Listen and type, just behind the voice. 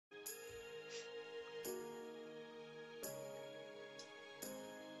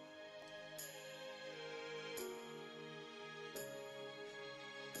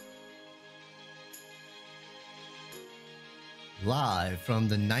Live from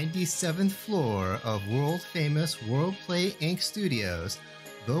the 97th floor of world-famous WorldPlay Inc. Studios,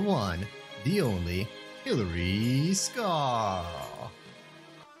 the one, the only, Hilari Scarl.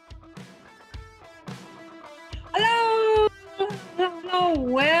 Hello! Hello!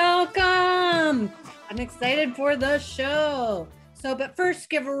 Welcome! I'm excited for the show. But first,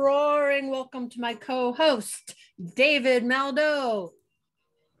 give a roaring welcome to my co-host, David Maldo.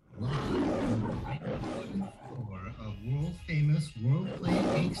 Live from the 97th floor of world-famous WorldPlay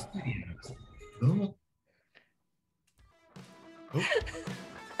Inc. Studios, the one...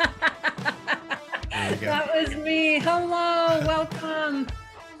 That was me. Hello, welcome.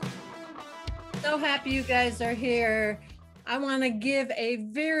 So happy you guys are here. I want to give a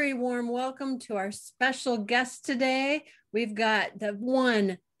very warm welcome to our special guest today. We've got the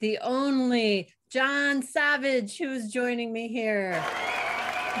one, the only, Jon Savage, who's joining me here.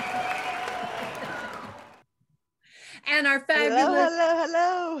 And our fabulous,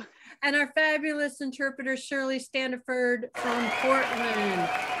 hello. And our fabulous interpreter, Shirley Stanbdifird from Portland.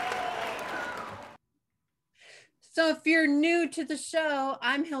 So if you're new to the show,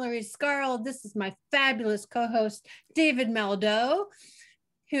 I'm Hilari Scarl. This is my fabulous co-host, David Maldo,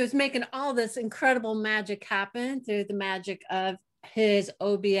 who's making all this incredible magic happen through the magic of his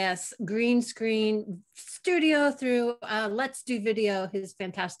OBS green screen studio through Let's Do Video, his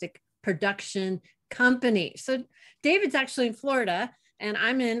fantastic production company. So David's actually in Florida and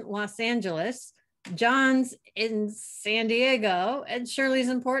I'm in Los Angeles. Jon's in San Diego and Shirley's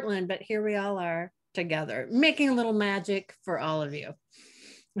in Portland, but here we all are together, making a little magic for all of you.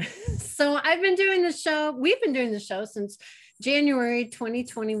 So I've been doing the show, we've been doing the show since January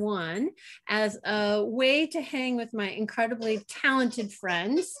 2021 as a way to hang with my incredibly talented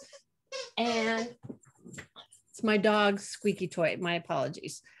friends. And it's my dog's squeaky toy, my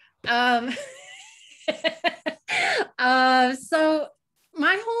apologies. So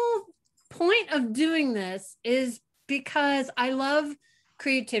my whole point of doing this is because I love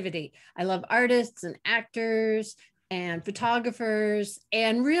creativity. I love artists and actors and photographers,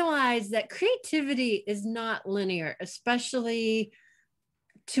 and realize that creativity is not linear, especially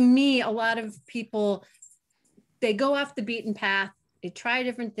to me. A lot of people, they go off the beaten path, they try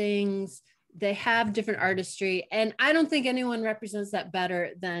different things, they have different artistry, and I don't think anyone represents that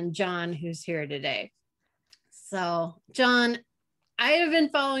better than Jon, who's here today. So Jon, I have been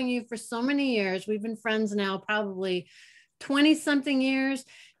following you for so many years. We've been friends now probably 20 something years.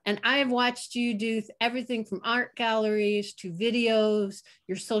 And I have watched you do everything from art galleries to videos,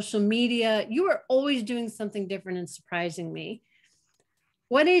 your social media. You are always doing something different and surprising me.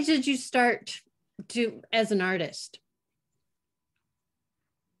 What age did you start as an artist?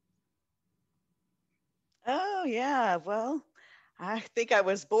 Oh, yeah. Well, I think I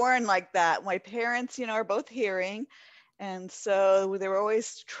was born like that. My parents, are both hearing. And so they were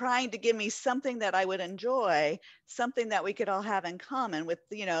always trying to give me something that I would enjoy, something that we could all have in common with,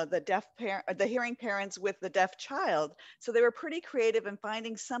 the deaf parent, the hearing parents with the deaf child. So they were pretty creative in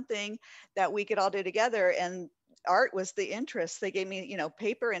finding something that we could all do together. And art was the interest. They gave me,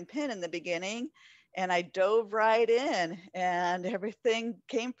 paper and pen in the beginning, and I dove right in, and everything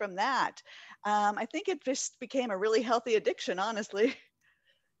came from that. I think it just became a really healthy addiction, honestly.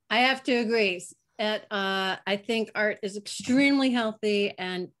 I have to agree. I think art is extremely healthy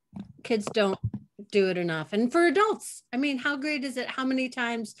and kids don't do it enough. And for adults, I mean, how great is it? How many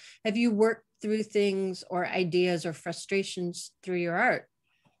times have you worked through things or ideas or frustrations through your art?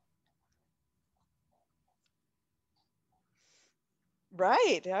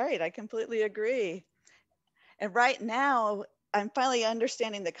 Right. I completely agree. And right now, I'm finally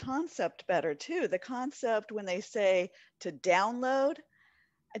understanding the concept better too. The concept when they say to download,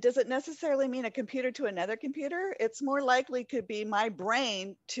 it doesn't necessarily mean a computer to another computer. It's more likely could be my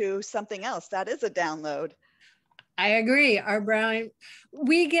brain to something else. That is a download. I agree. Our brain,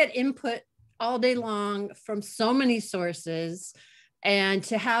 we get input all day long from so many sources, and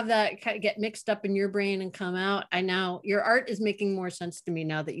to have that get mixed up in your brain and come out, I know your art is making more sense to me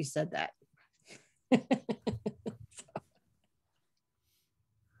now that you said that.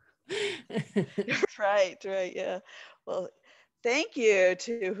 Right, yeah. Well, thank you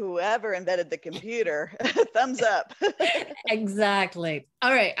to whoever invented the computer. Thumbs up. Exactly.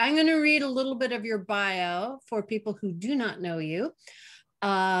 All right, I'm going to read a little bit of your bio for people who do not know you.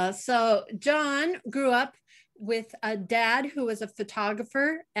 So Jon grew up with a dad who was a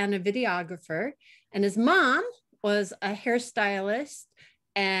photographer and a videographer, and his mom was a hairstylist,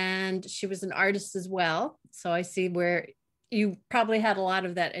 and she was an artist as well. So I see where you probably had a lot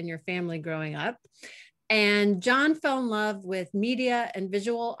of that in your family growing up. And Jon fell in love with media and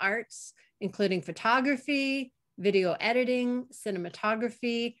visual arts, including photography, video editing,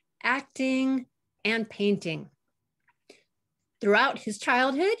 cinematography, acting, and painting. Throughout his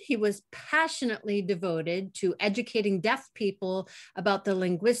childhood, he was passionately devoted to educating deaf people about the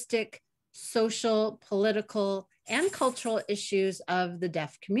linguistic, social, political, and cultural issues of the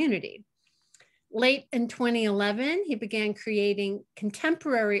deaf community. Late in 2011, he began creating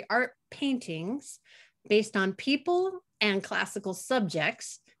contemporary art paintings based on people and classical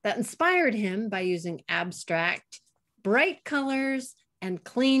subjects that inspired him by using abstract, bright colors, and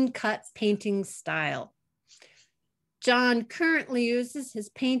clean-cut painting style. Jon currently uses his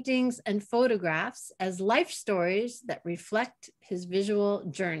paintings and photographs as life stories that reflect his visual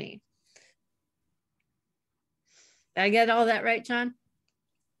journey. Did I get all that right, Jon?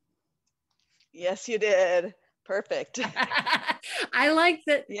 Yes, you did. Perfect. I like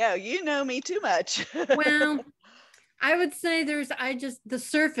that. Yeah, you know me too much. Well, I would say the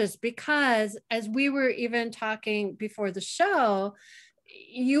surface, because as we were even talking before the show,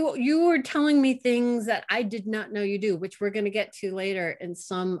 you were telling me things that I did not know you do, which we're going to get to later in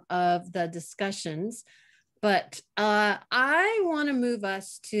some of the discussions. But I want to move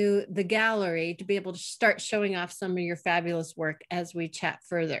us to the gallery to be able to start showing off some of your fabulous work as we chat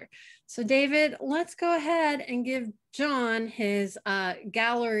further. So David, let's go ahead and give Jon his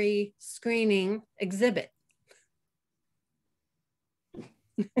gallery screening exhibit.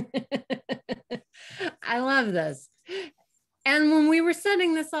 I love this. And when we were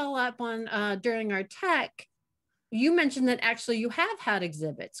setting this all up on during our tech, you mentioned that actually you have had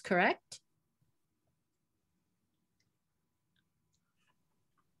exhibits, correct?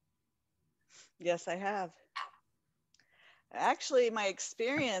 Yes, I have. Actually, my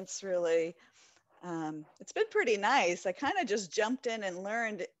experience really, it's been pretty nice. I kind of just jumped in and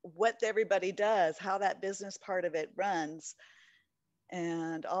learned what everybody does, how that business part of it runs,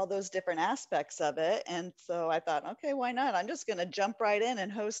 and all those different aspects of it. And so I thought, okay, why not? I'm just going to jump right in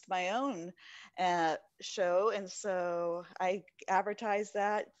and host my own show. And so I advertised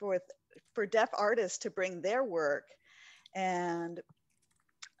that for deaf artists to bring their work. And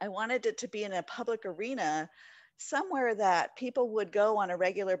I wanted it to be in a public arena, somewhere that people would go on a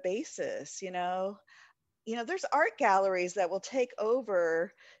regular basis. There's art galleries that will take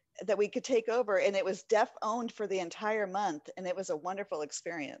over, that we could take over, and it was deaf owned for the entire month, and it was a wonderful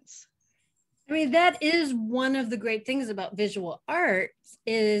experience. I mean, that is one of the great things about visual arts,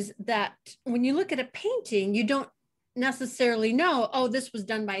 is that when you look at a painting, you don't necessarily know, oh, this was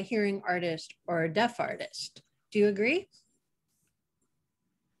done by a hearing artist or a deaf artist. Do you agree?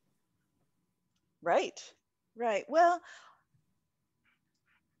 Right. Well,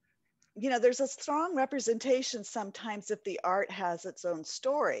 there's a strong representation sometimes if the art has its own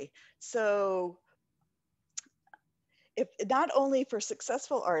story. So if not only for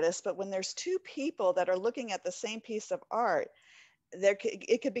successful artists, but when there's two people that are looking at the same piece of art,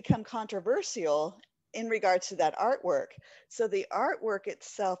 it could become controversial in regards to that artwork. So the artwork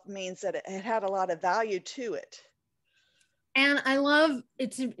itself means that it had a lot of value to it. And I love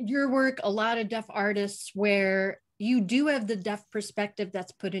your work, a lot of deaf artists, where you do have the deaf perspective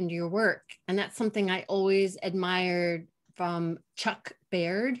that's put into your work. And that's something I always admired from Chuck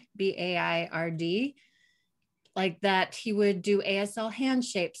Baird, Baird, like that he would do ASL hand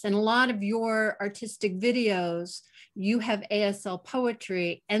shapes. And a lot of your artistic videos, you have ASL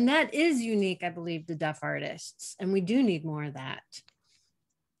poetry. And that is unique, I believe, to deaf artists. And we do need more of that.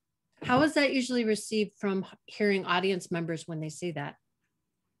 How is that usually received from hearing audience members when they see that?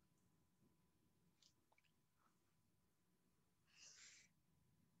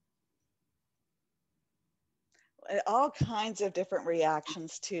 All kinds of different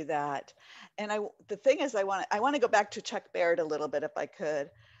reactions to that. And the thing is, I want to go back to Chuck Baird a little bit, if I could.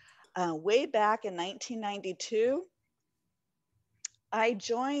 Way back in 1992, I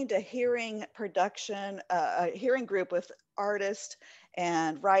joined a hearing production, a hearing group with artists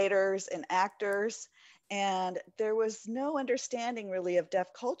and writers and actors. And there was no understanding really of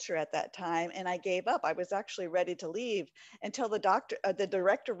deaf culture at that time. And I gave up. I was actually ready to leave until the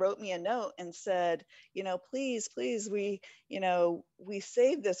director wrote me a note and said, please, we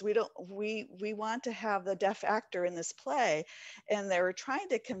saved this. We want to have the deaf actor in this play. And they were trying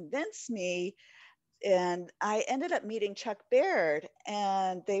to convince me. And I ended up meeting Chuck Baird,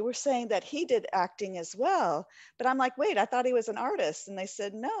 and they were saying that he did acting as well. But I'm like, wait, I thought he was an artist. And they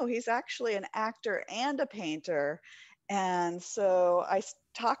said, no, he's actually an actor and a painter. And so I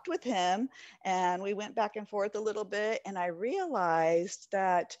talked with him, and we went back and forth a little bit. And I realized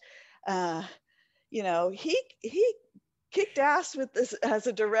that, he kicked ass with this as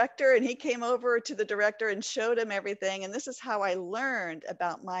a director, and he came over to the director and showed him everything. And this is how I learned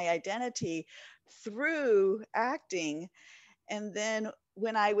about my identity through acting. And then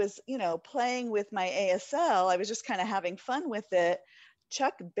when I was, playing with my ASL, I was just kind of having fun with it.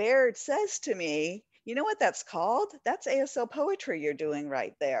 Chuck Baird says to me, "You know what that's called? That's ASL poetry you're doing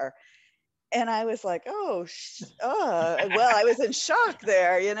right there." And I was like, well, I was in shock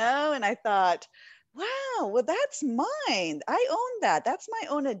there, and I thought, wow, well, that's mine. I own that. That's my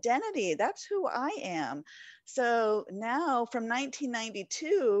own identity. That's who I am. So now from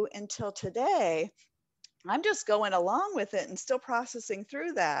 1992 until today, I'm just going along with it and still processing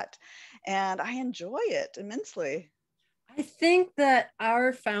through that. And I enjoy it immensely. I think that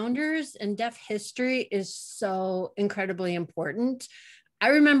our founders and deaf history is so incredibly important. I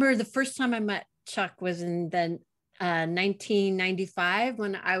remember the first time I met Chuck was in the 1995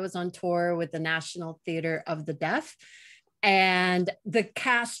 when I was on tour with the National Theater of the Deaf. And the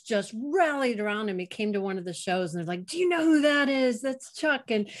cast just rallied around him. He came to one of the shows and they're like, "Do you know who that is? That's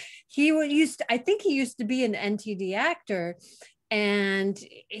Chuck." And I think he used to be an NTD actor. And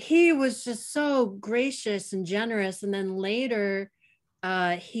he was just so gracious and generous. And then later,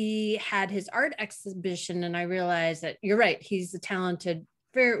 he had his art exhibition, and I realized that you're right. He was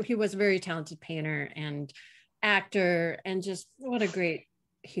a very talented painter and actor, and just what a great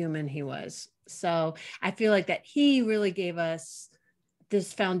human he was. So I feel like that he really gave us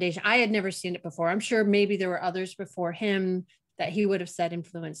this foundation. I had never seen it before. I'm sure maybe there were others before him that he would have said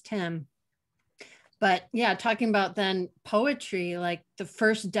influenced him. But yeah, talking about then poetry, like the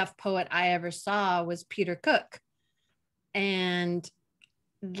first deaf poet I ever saw was Peter Cook. And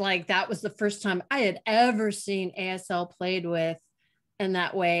like that was the first time I had ever seen ASL played with in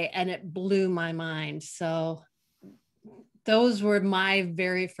that way. And it blew my mind. So those were my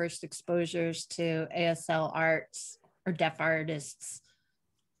very first exposures to ASL arts or deaf artists.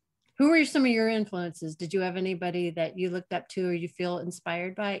 Who were some of your influences? Did you have anybody that you looked up to or you feel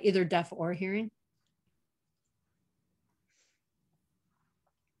inspired by, either deaf or hearing?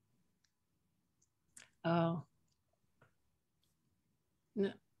 Oh,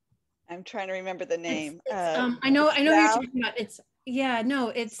 no. I'm trying to remember the name. I know who you're talking about. It's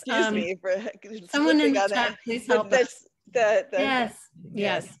excuse me for someone in the chat. Please help us.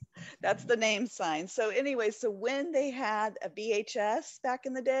 Yes. That's the name sign. So anyway, so when they had a VHS back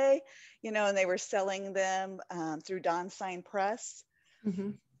in the day, and they were selling them through Don Sign Press. Mm-hmm.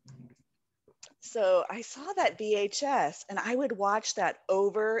 So I saw that VHS and I would watch that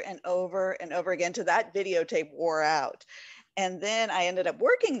over and over and over again till that videotape wore out. And then I ended up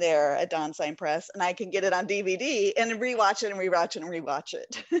working there at Don Sign Press, and I can get it on DVD and rewatch it and rewatch it and rewatch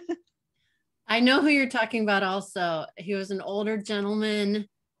it. I know who you're talking about also. He was an older gentleman.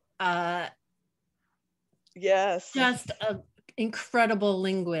 Yes. Just an incredible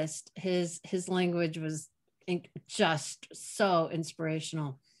linguist. His language was just so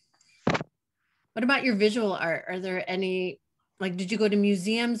inspirational. What about your visual art? Are there any, like, did you go to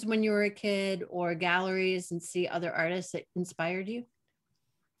museums when you were a kid or galleries and see other artists that inspired you?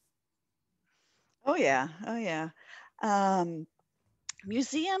 Oh yeah.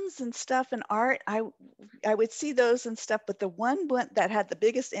 Museums and stuff and art, I would see those and stuff, but the one that had the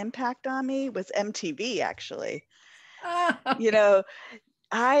biggest impact on me was MTV, actually. Oh.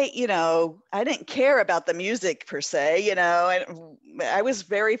 I didn't care about the music per se, I was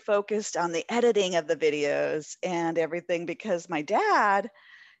very focused on the editing of the videos and everything, because my dad,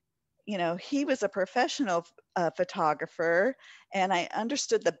 he was a professional photographer, and I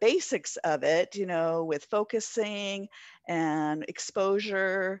understood the basics of it, with focusing and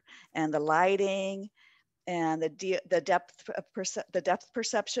exposure and the lighting and the depth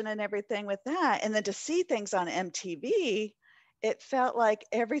perception and everything with that. And then to see things on MTV, it felt like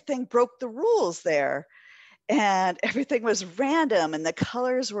everything broke the rules there, and everything was random and the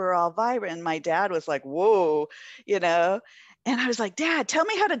colors were all vibrant. And my dad was like, whoa, and I was like, "Dad, tell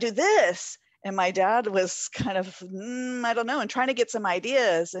me how to do this." And my dad was kind of, I don't know, and trying to get some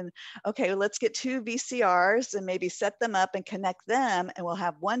ideas. And okay, well, let's get 2 VCRs and maybe set them up and connect them, and we'll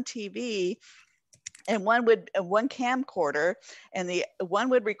have one TV and one camcorder, and the one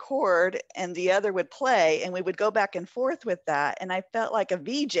would record and the other would play, and we would go back and forth with that. And I felt like a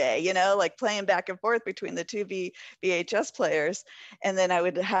VJ, like playing back and forth between the 2 VHS players. And then I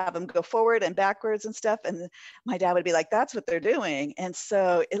would have them go forward and backwards and stuff. And my dad would be like, "That's what they're doing." And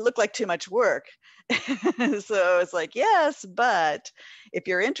so it looked like too much work. So it's like, yes, but if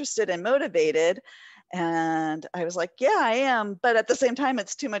you're interested and motivated. And I was like, yeah, I am. But at the same time,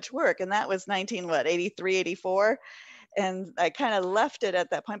 it's too much work. And that was 83, 84. And I kind of left it at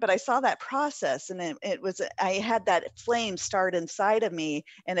that point, but I saw that process, and I had that flame start inside of me,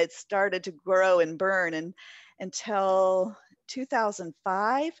 and it started to grow and burn, and until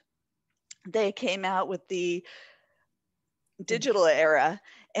 2005, they came out with the digital era.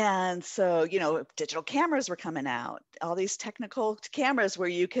 And so, digital cameras were coming out, all these technical cameras where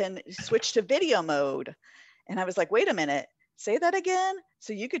you can switch to video mode. And I was like, wait a minute, say that again.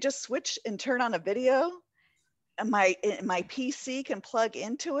 So you could just switch and turn on a video and my PC can plug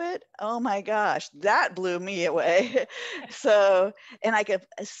into it. Oh my gosh, that blew me away. So, and I could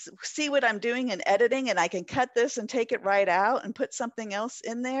see what I'm doing in editing, and I can cut this and take it right out and put something else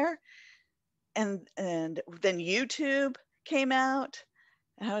in there. And then YouTube came out,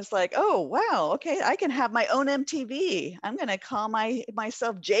 and I was like, oh wow, okay, I can have my own MTV. I'm going to call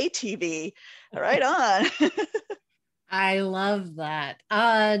myself JTV. Right on. I love that.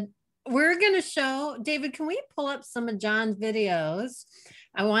 We're going to show, David, can we pull up some of Jon's videos?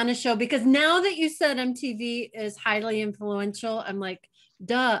 I want to show, because now that you said MTV is highly influential, I'm like,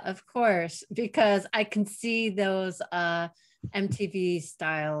 duh, of course, because I can see those MTV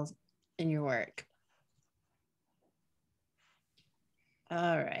styles in your work.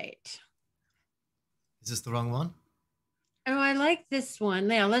 All right. Is this the wrong one? Oh, I like this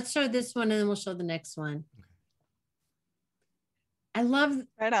one. Yeah, let's show this one and then we'll show the next one. Okay. I love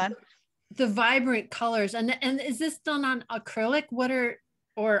right on the vibrant colors. And is this done on acrylic?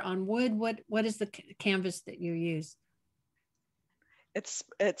 Or on wood? What is the canvas that you use? It's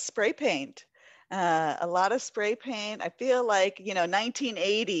spray paint. A lot of spray paint. I feel like,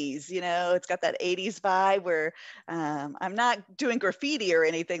 1980s, it's got that 80s vibe where I'm not doing graffiti or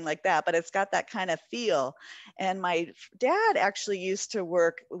anything like that, but it's got that kind of feel. And my dad actually used to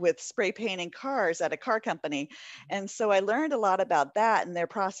work with spray painting cars at a car company. And so I learned a lot about that and their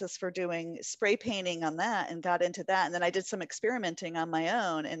process for doing spray painting on that, and got into that. And then I did some experimenting on my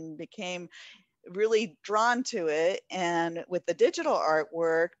own and became really drawn to it, and with the digital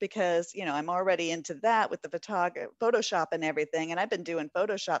artwork, because I'm already into that with the Photoshop and everything. And I've been doing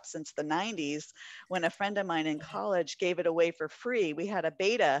Photoshop since the 90s, when a friend of mine in college gave it away for free. We had a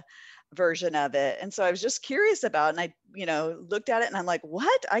beta version of it, and so I was just curious about it, and I looked at it and I'm like,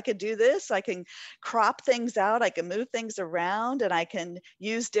 what? I could do this. I can crop things out, I can move things around, and I can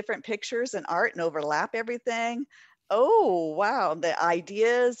use different pictures and art and overlap everything. Oh, wow. The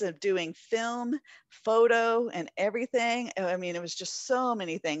ideas of doing film, photo, and everything. I mean, it was just so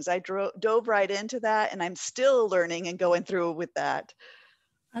many things. I dove right into that, and I'm still learning and going through with that.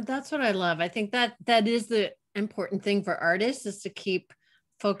 That's what I love. I think that is the important thing for artists, is to keep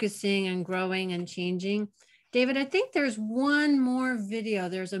focusing and growing and changing. David, I think there's one more video.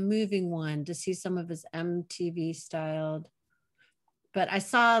 There's a moving one to see some of his MTV styled. But I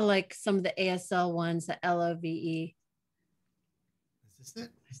saw like some of the ASL ones, the LOVE. Is this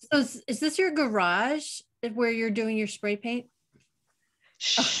it? So is this your garage where you're doing your spray paint?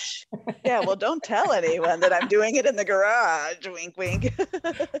 Shh. Yeah, well, don't tell anyone that I'm doing it in the garage. Wink, wink.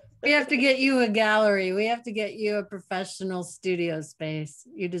 We have to get you a gallery. We have to get you a professional studio space.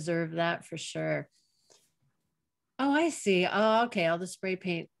 You deserve that for sure. Oh, I see. Oh, okay. All the spray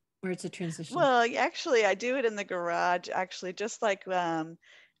paint where it's a transition. Well, actually, I do it in the garage, actually, just like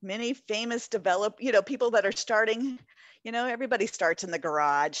many famous people that are starting, everybody starts in the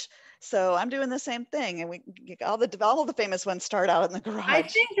garage. So I'm doing the same thing. And all the famous ones start out in the garage. I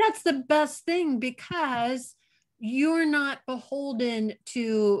think that's the best thing, because you're not beholden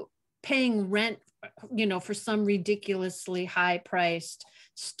to paying rent, for some ridiculously high priced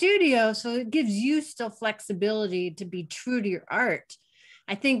studio. So it gives you still flexibility to be true to your art.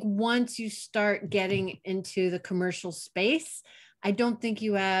 I think once you start getting into the commercial space, I don't think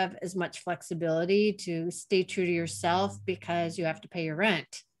you have as much flexibility to stay true to yourself, because you have to pay your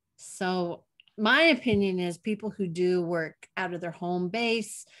rent. So my opinion is people who do work out of their home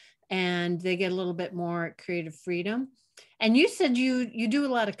base and they get a little bit more creative freedom. And you said you do a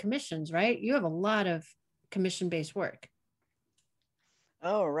lot of commissions, right? You have a lot of commission-based work.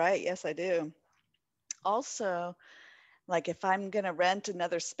 Oh, right. Yes, I do. Also, like if I'm going to rent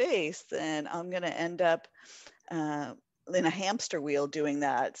another space, then I'm going to end up in a hamster wheel doing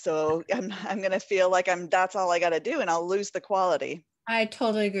that. So I'm going to feel like that's all I got to do, and I'll lose the quality. I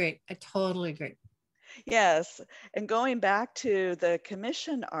totally agree. I totally agree. Yes. And going back to the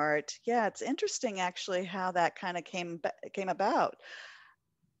commission art, yeah, it's interesting actually how that kind of came about.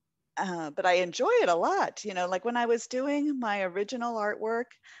 But I enjoy it a lot. Like when I was doing my original artwork,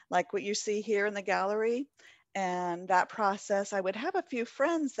 like what you see here in the gallery, And that process, I would have a few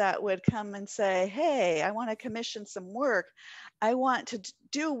friends that would come and say, hey, I want to commission some work. I want to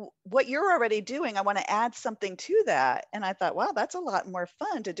do what you're already doing. I want to add something to that. And I thought, wow, that's a lot more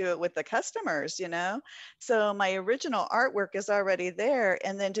fun to do it with the customers, you know? So my original artwork is already there.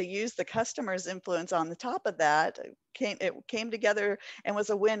 And then to use the customer's influence on the top of that, it came together and was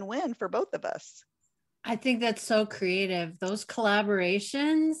a win-win for both of us. I think that's so creative. Those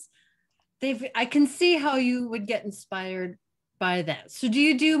collaborations, I can see how you would get inspired by that. So do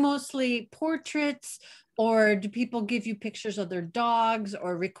you do mostly portraits, or do people give you pictures of their dogs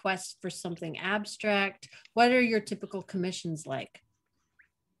or requests for something abstract? What are your typical commissions like?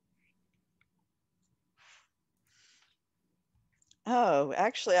 Oh,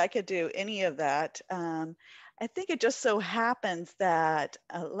 actually, I could do any of that. I think it just so happens that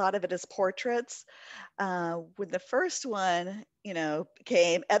a lot of it is portraits. When the first one, you know,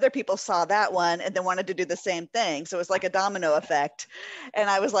 came, other people saw that one and then wanted to do the same thing. So it was like a domino effect.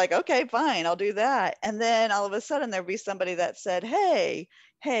 And I was like, okay, fine, I'll do that. And then all of a sudden there'd be somebody that said, hey,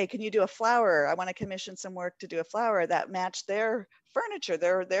 can you do a flower? I want to commission some work to do a flower that matched their furniture,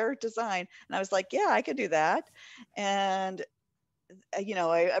 their design. And I was like, yeah, I could do that. And you know,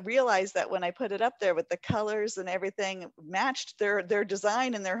 I realized that when I put it up there with the colors and everything matched their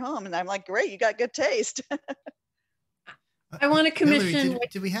design in their home. And I'm like, great, you got good taste. I want to commission. Hillary,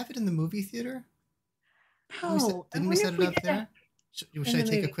 did we have it in the movie theater? No, didn't we set it up there? Should I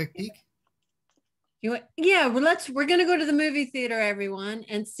take a quick peek? Yeah, well, we're gonna go to the movie theater, everyone,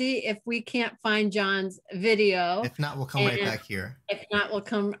 and see if we can't find Jon's video. If not, we'll come right back here. If not, we'll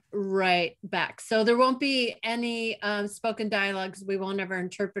come right back. So there won't be any spoken dialogues. We won't have our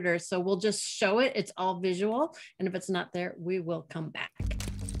interpreter. So we'll just show it. It's all visual. And if it's not there, we will come back.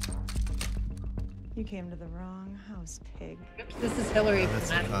 You came to the wrong house, pig. Oops, this is Hilary from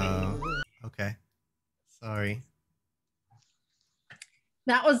last week. Okay. Sorry.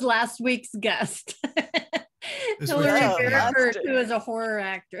 That was last week's guest. Hilary Stanbdifird, who is a horror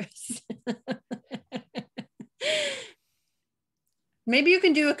actress. Maybe you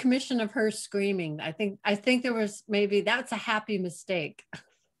can do a commission of her screaming. I think there was that's a happy mistake.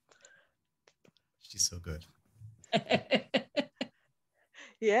 She's so good.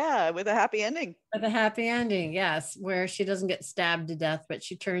 Yeah, with a happy ending. With a happy ending, yes, where she doesn't get stabbed to death, but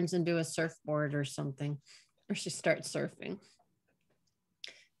she turns into a surfboard or something, or she starts surfing.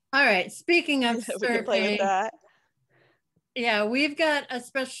 All right, speaking of surfing, we can play with that. Yeah, we've got a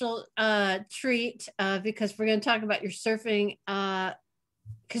special treat because we're going to talk about your surfing.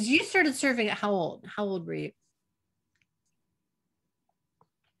 Because you started surfing at how old? How old were you?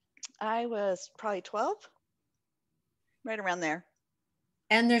 I was probably 12, right around there.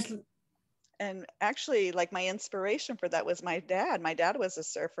 And actually, like, my inspiration for that was my dad. My dad was a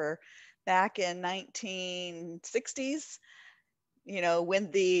surfer back in 1960s. You know,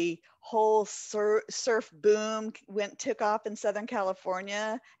 when the whole surf boom took off in Southern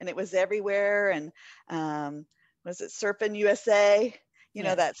California, and it was everywhere. And was it Surfin' USA? You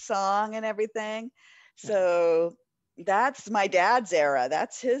know, that song and everything. So that's my dad's era.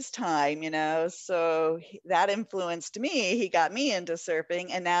 That's his time, you know. So that influenced me. He got me into surfing,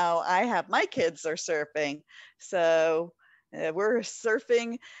 and now I have my kids are surfing. So we're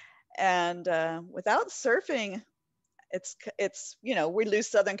surfing, and without surfing, it's you know, we lose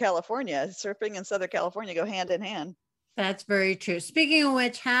Southern California. Surfing and Southern California go hand in hand. That's very true. Speaking of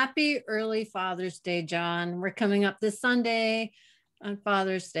which, happy early Father's Day, Jon. We're coming up this Sunday on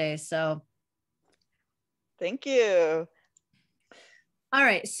Father's Day. So thank you. All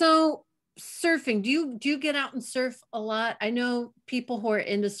right. So surfing, do you get out and surf a lot? I know people who are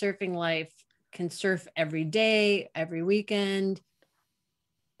into surfing life can surf every day, every weekend.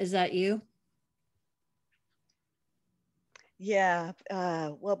 Is that you? Yeah.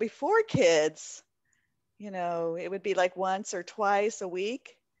 Well, before kids, you know, it would be like once or twice a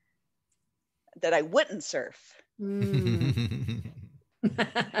week that I wouldn't surf. And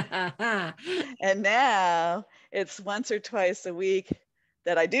now it's once or twice a week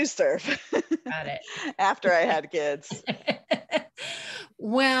that I do surf. Got it. After I had kids.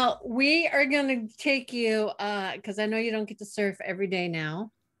 Well, we are going to take you, because I know you don't get to surf every day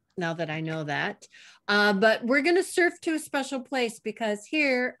now that I know that. But we're going to surf to a special place, because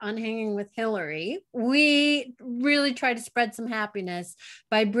here on Hanging with Hilary, we really try to spread some happiness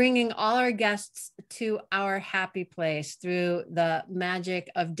by bringing all our guests to our happy place through the magic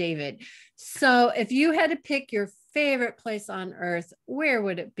of David. So if you had to pick your favorite place on earth, where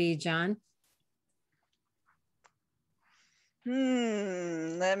would it be, Jon?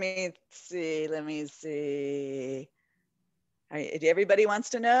 Let me see. Everybody wants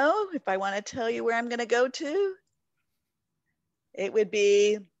to know if I want to tell you where I'm going to go to. It would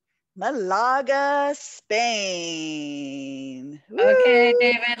be Malaga, Spain. Okay, Woo!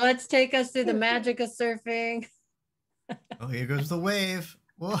 David, let's take us through the magic of surfing. Oh, here goes the wave.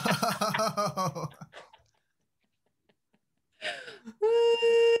 Whoa.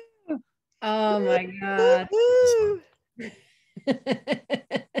 Oh my God. Woo!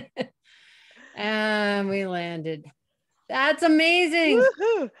 And we landed. That's amazing.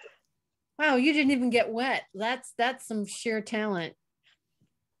 Woo-hoo. Wow, you didn't even get wet. That's some sheer talent.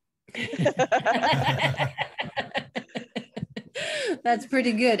 That's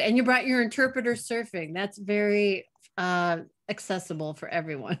pretty good. And you brought your interpreter surfing. That's very accessible for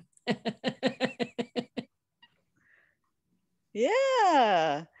everyone.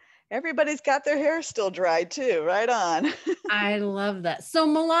 Yeah. Everybody's got their hair still dried too. Right on. I love that. So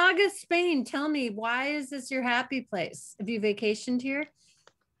Malaga, Spain, tell me, why is this your happy place? Have you vacationed here?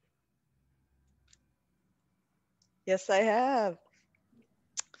 Yes, I have.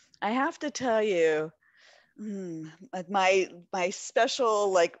 I have to tell you, my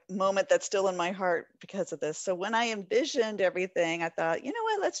special moment that's still in my heart because of this. So when I envisioned everything, I thought, you know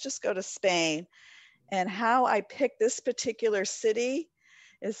what, let's just go to Spain. And how I picked this particular city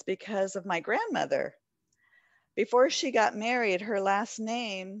is because of my grandmother. Before she got married, her last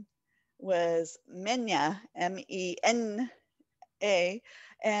name was Mena, M-E-N-A,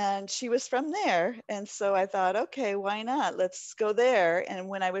 and she was from there. And so I thought, okay, why not? Let's go there. And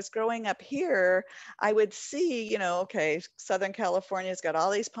when I was growing up here, I would see, okay, Southern California's got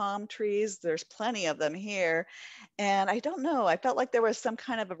all these palm trees. There's plenty of them here. And I don't know, I felt like there was some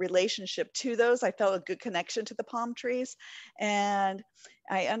kind of a relationship to those. I felt a good connection to the palm trees. And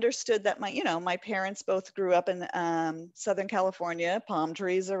I understood that my parents both grew up in Southern California, palm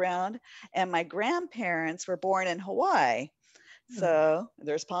trees around, and my grandparents were born in Hawaii. So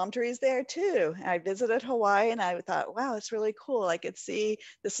there's palm trees there too. I visited Hawaii and I thought, wow, it's really cool. I could see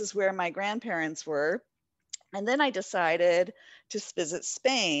this is where my grandparents were. And then I decided to visit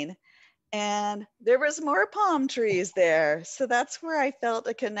Spain. And there was more palm trees there. So that's where I felt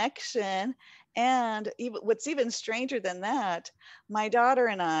a connection. And what's even stranger than that, my daughter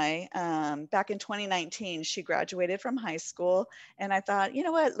and I, back in 2019, she graduated from high school. And I thought, you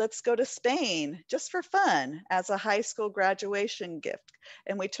know what, let's go to Spain just for fun as a high school graduation gift.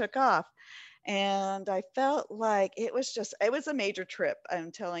 And we took off. And I felt like it was a major trip,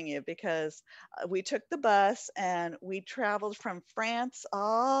 I'm telling you, because we took the bus and we traveled from France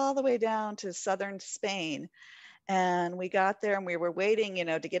all the way down to southern Spain. And we got there and we were waiting,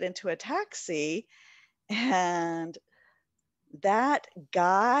 to get into a taxi. And that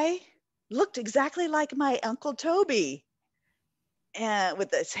guy looked exactly like my Uncle Toby. And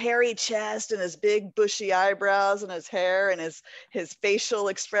with his hairy chest and his big bushy eyebrows and his hair and his facial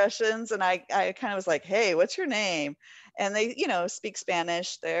expressions. And I kind of was like, hey, what's your name? And they, speak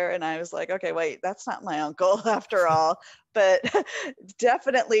Spanish there. And I was like, okay, wait, that's not my uncle after all. But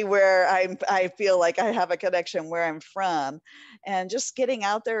definitely where I feel like I have a connection where I'm from. And just getting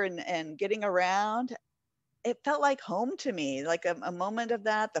out there and getting around, it felt like home to me, like a moment of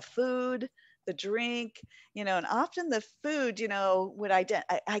that, the food, the drink, and often the food,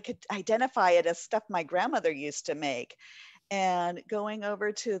 I could identify it as stuff my grandmother used to make. And going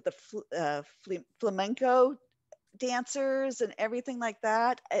over to the flamenco dancers and everything like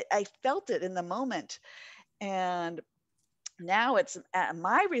that, I felt it in the moment. And now it's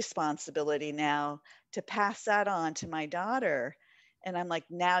my responsibility now to pass that on to my daughter. And I'm like,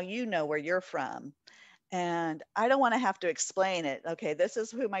 now you know where you're from. And I don't want to have to explain it. Okay, this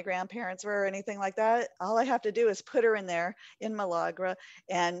is who my grandparents were or anything like that. All I have to do is put her in there in Malaga,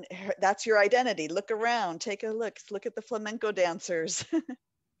 and that's your identity. Look around, take a look at the flamenco dancers.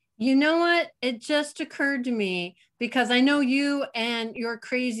 You know what? It just occurred to me, because I know you and your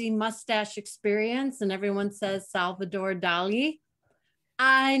crazy mustache experience, and everyone says Salvador Dali.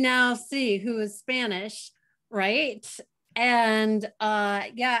 I now see who is Spanish, right? And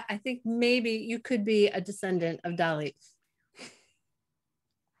yeah, I think maybe you could be a descendant of Dali.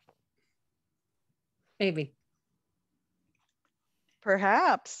 Maybe.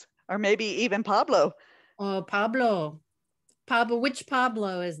 Perhaps, or maybe even Pablo. Oh, Pablo. Pablo, which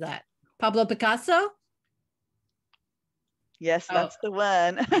Pablo is that? Pablo Picasso? Yes, that's the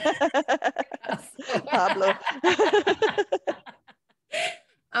one. Pablo.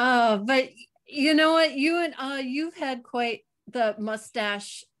 But you know what? You've had quite the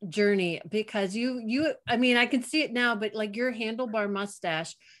mustache journey, because I mean, I can see it now, but like your handlebar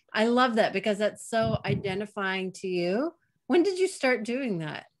mustache, I love that because that's so identifying to you. When did you start doing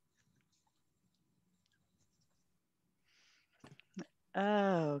that?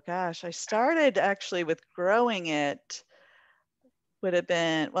 Oh gosh, I started actually with growing it. Would have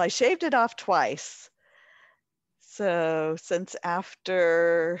been, well, I shaved it off twice. So since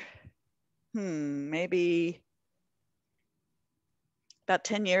after, maybe about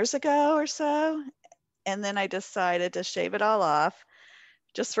 10 years ago or so. And then I decided to shave it all off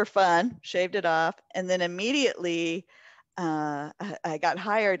just for fun, shaved it off. And then immediately I got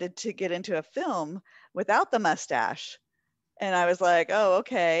hired to get into a film without the mustache. And I was like, oh,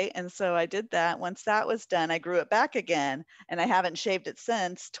 okay. And so I did that. Once that was done, I grew it back again. And I haven't shaved it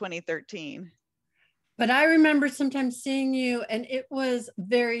since 2013. But I remember sometimes seeing you, and it was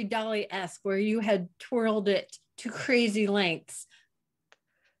very Dolly-esque, where you had twirled it to crazy lengths.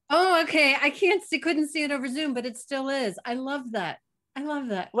 Oh, okay. I couldn't see it over Zoom, but it still is. I love that. I love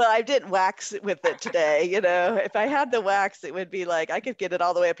that. Well, I didn't wax it with it today. If I had the wax, it would be like I could get it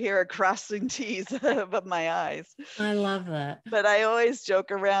all the way up here, crossing T's above my eyes. I love that. But I always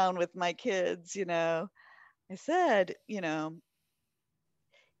joke around with my kids. I said, you know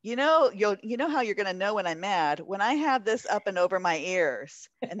how you're going to know when I'm mad when I have this up and over my ears,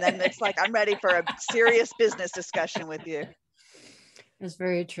 and then it's like I'm ready for a serious business discussion with you. It's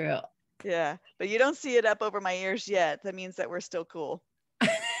very true. Yeah, but you don't see it up over my ears yet. That means that we're still cool.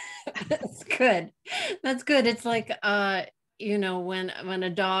 That's good. That's good. It's like when a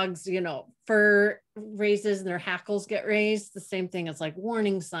dog's fur raises and their hackles get raised, the same thing. It's like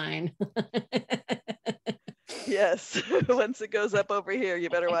warning sign. Yes. Once it goes up over here,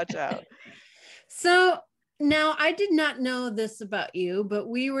 you better watch out. So now I did not know this about you, but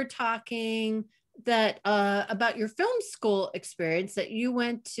we were talking that about your film school experience, that you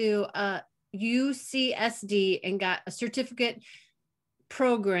went to UCSD and got a certificate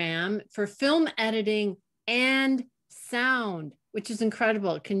program for film editing and sound, which is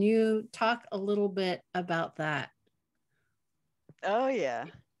incredible. Can you talk a little bit about that? Oh yeah,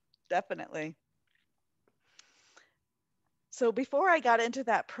 definitely. So before I got into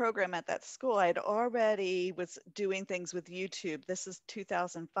that program at that school, I'd already was doing things with YouTube. This is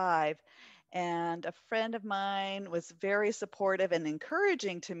 2005. And a friend of mine was very supportive and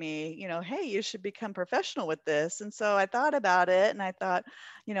encouraging to me, hey, you should become professional with this. And so I thought about it and I thought,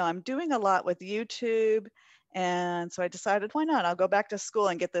 I'm doing a lot with YouTube. And so I decided, why not? I'll go back to school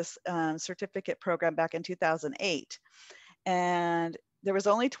and get this certificate program back in 2008. And there was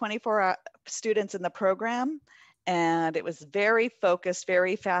only 24 students in the program. And it was very focused,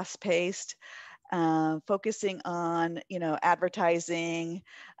 very fast paced. Focusing on, advertising,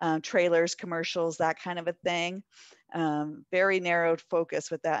 trailers, commercials, that kind of a thing. Very narrowed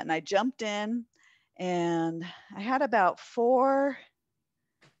focus with that. And I jumped in and I had about 4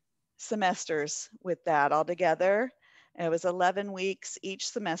 semesters with that altogether. It was 11 weeks each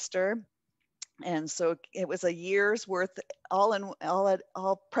semester. And so it was a year's worth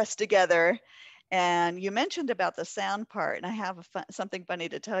all pressed together. And you mentioned about the sound part, and I have something funny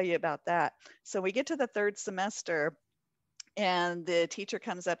to tell you about that. So we get to the 3rd semester, and the teacher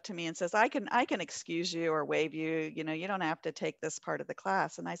comes up to me and says, I can excuse you or waive you. You don't have to take this part of the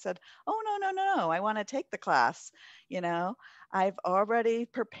class. And I said, oh, no. I want to take the class. I've already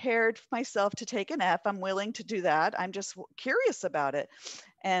prepared myself to take an F. I'm willing to do that. I'm just curious about it.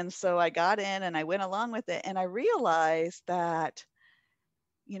 And so I got in and I went along with it. And I realized that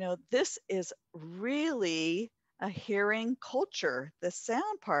this is really a hearing culture, the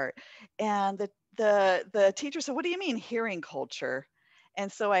sound part. And the teacher said, what do you mean hearing culture? And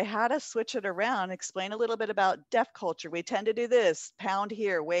so I had to switch it around, explain a little bit about deaf culture. We tend to do this, pound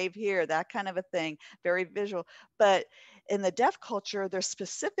here, wave here, that kind of a thing, very visual. But in the deaf culture, there's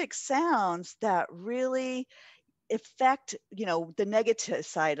specific sounds that really affect the negative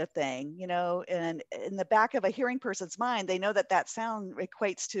side of thing, and in the back of a hearing person's mind, they know that sound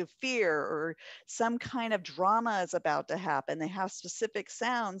equates to fear or some kind of drama is about to happen. They have specific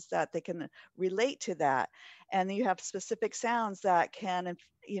sounds that they can relate to that, and then you have specific sounds that can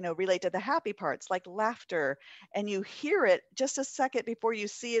relate to the happy parts like laughter, and you hear it just a second before you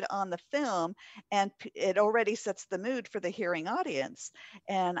see it on the film, and it already sets the mood for the hearing audience.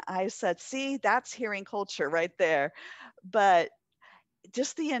 And I said, see, that's hearing culture right there. But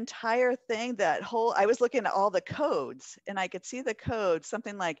just the entire thing, I was looking at all the codes and I could see the codes,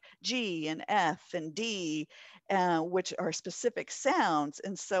 something like G and F and D, which are specific sounds.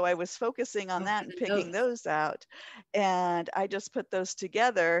 And so I was focusing on that and picking those out. And I just put those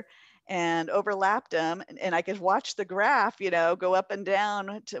together and overlapped them, and I could watch the graph, go up and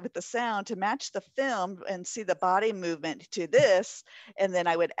down with the sound to match the film and see the body movement to this. And then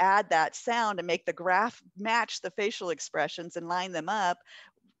I would add that sound and make the graph match the facial expressions and line them up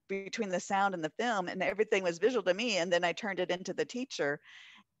between the sound and the film, and everything was visual to me. And then I turned it into the teacher.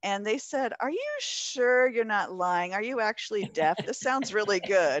 And they said, "Are you sure you're not lying? Are you actually deaf? This sounds really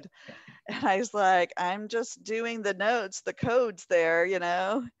good." And I was like, "I'm just doing the notes, the codes there, you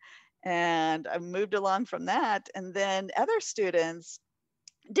know?" And I moved along from that. And then other students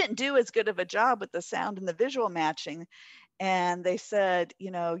didn't do as good of a job with the sound and the visual matching. And they said, "You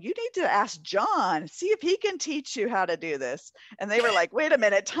know, you need to ask Jon, see if he can teach you how to do this." And they were like, "Wait a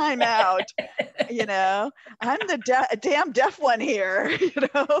minute, time out. You know, I'm the damn deaf one here," you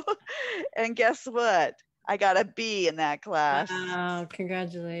know? And guess what? I got a B in that class. Wow,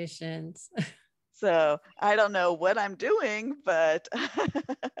 congratulations. So I don't know what I'm doing, but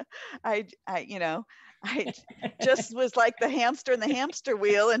I, you know, I just was like the hamster in the hamster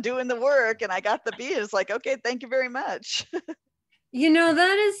wheel and doing the work, and I got the B. It's like, okay, thank you very much. You know,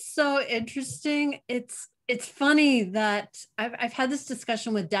 that is so interesting. It's funny that I've had this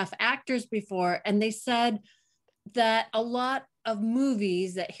discussion with deaf actors before, and they said that a lot of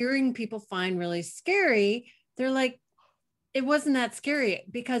movies that hearing people find really scary, they're like, it wasn't that scary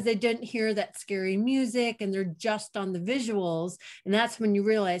because they didn't hear that scary music and they're just on the visuals. And that's when you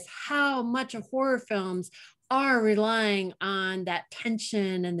realize how much of horror films are relying on that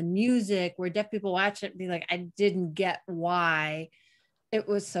tension and the music, where deaf people watch it and be like, I didn't get why it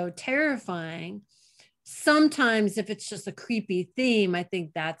was so terrifying. Sometimes if it's just a creepy theme, I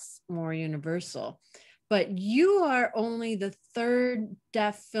think that's more universal. But you are only the third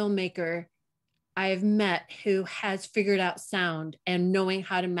deaf filmmaker I've met who has figured out sound and knowing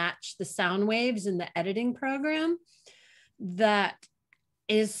how to match the sound waves in the editing program. That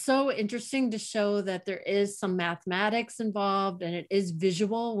is so interesting to show that there is some mathematics involved and it is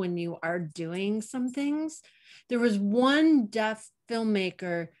visual when you are doing some things. There was one deaf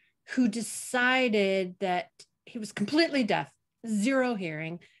filmmaker who decided that he was completely deaf, zero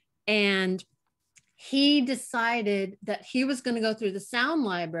hearing, and he decided that he was going to go through the sound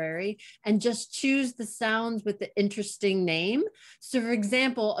library and just choose the sounds with the interesting name. So for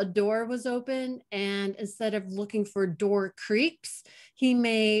example, a door was open, and instead of looking for door creaks, he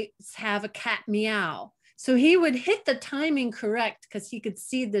may have a cat meow. So he would hit the timing correct because he could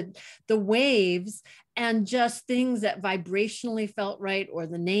see the waves and just things that vibrationally felt right, or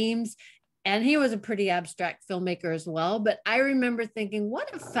the names. And he was a pretty abstract filmmaker as well. But I remember thinking,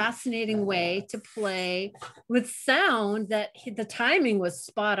 what a fascinating way to play with sound, that the timing was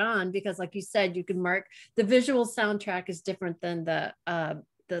spot on, because like you said, you can mark the visual soundtrack is different than the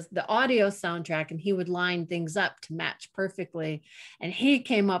audio soundtrack, and he would line things up to match perfectly. And he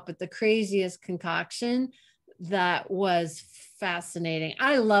came up with the craziest concoction that was fascinating.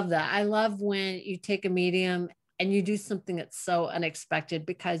 I love that. I love when you take a medium and you do something that's so unexpected,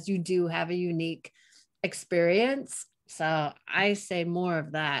 because you do have a unique experience. So I say more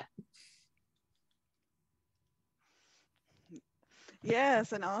of that.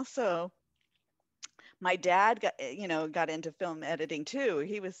 Yes, and also my dad got into film editing too.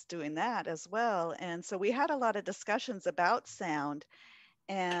 He was doing that as well. And so we had a lot of discussions about sound.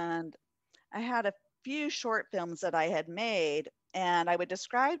 And I had a few short films that I had made, and I would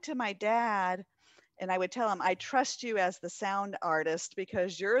describe to my dad, and I would tell him, "I trust you as the sound artist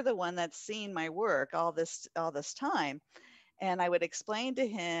because you're the one that's seen my work all this time." And I would explain to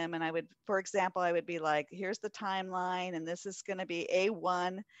him, and I would, for example, I would be like, "Here's the timeline, and this is going to be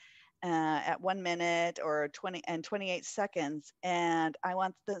A1 at 1 minute or 28 seconds. And I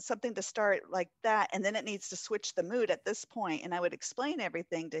want something to start like that. And then it needs to switch the mood at this point." And I would explain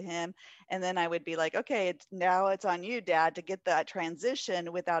everything to him. And then I would be like, "Okay, now it's on you, Dad, to get that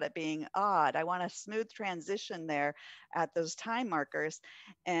transition without it being odd. I want a smooth transition there at those time markers."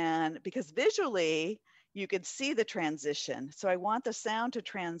 And because visually, you could see the transition. So I want the sound to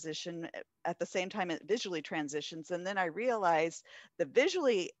transition at the same time it visually transitions. And then I realized the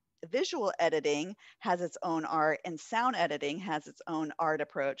visual editing has its own art, and sound editing has its own art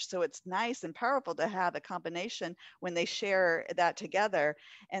approach. So it's nice and powerful to have a combination when they share that together.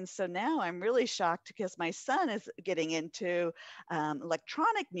 And so now I'm really shocked because my son is getting into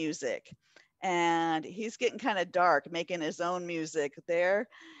electronic music, and he's getting kind of dark, making his own music there.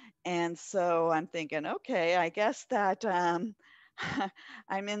 And so I'm thinking, okay, I guess that I'm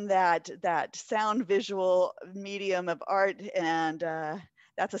in that sound visual medium of art, and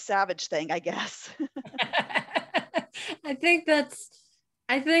that's a Savage thing, I guess. I think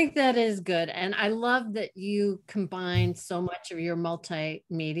that is good. And I love that you combine so much of your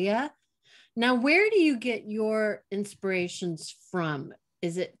multimedia. Now, where do you get your inspirations from?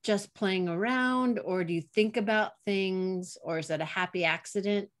 Is it just playing around, or do you think about things, or is it a happy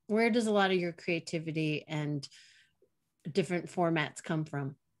accident? Where does a lot of your creativity and different formats come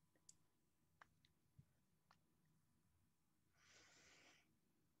from?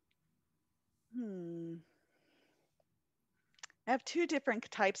 Hmm. I have two different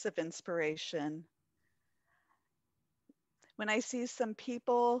types of inspiration. When I see some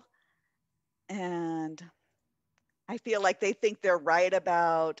people and I feel like they think they're right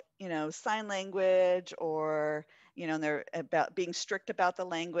about, sign language or, they're about being strict about the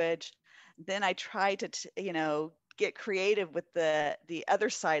language, then I try to, get creative with the other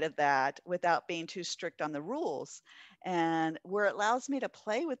side of that without being too strict on the rules and where it allows me to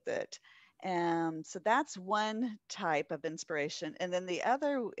play with it. And so that's one type of inspiration. And then the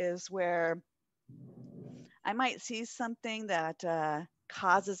other is where I might see something that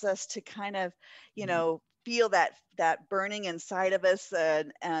causes us to kind of, feel that burning inside of us,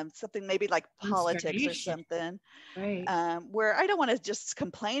 and something maybe like politics or Inspiration. something, Right. where I don't want to just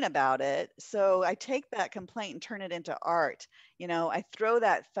complain about it. So I take that complaint and turn it into art. I throw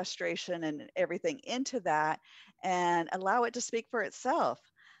that frustration and everything into that and allow it to speak for itself.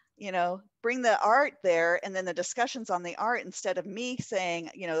 Bring the art there and then the discussions on the art instead of me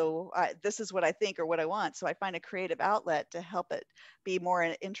saying, this is what I think or what I want. So I find a creative outlet to help it be more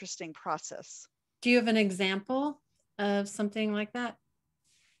an interesting process. Do you have an example of something like that?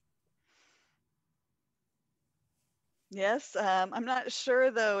 Yes, I'm not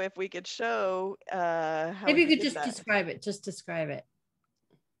sure though if we could show how Maybe we you could could get just that. describe it. Just describe it.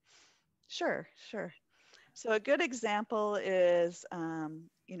 Sure, sure. So a good example is, a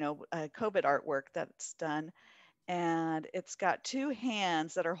COVID artwork that's done, and it's got two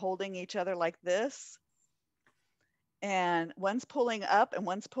hands that are holding each other like this, and one's pulling up and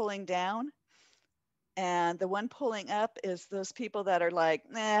one's pulling down. And the one pulling up is those people that are like,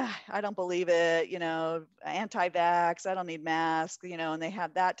 nah, I don't believe it, anti-vax, I don't need masks, and they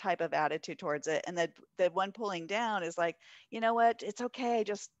have that type of attitude towards it. And the one pulling down is like, you know what, it's okay,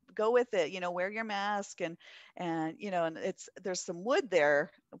 just go with it, wear your mask and and there's some wood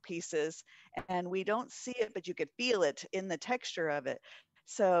there pieces, and we don't see it, but you could feel it in the texture of it.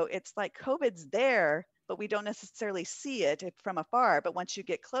 So it's like COVID's there, but we don't necessarily see it from afar. But once you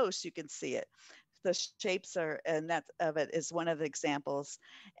get close, you can see it. The shapes are, and that of it is one of the examples,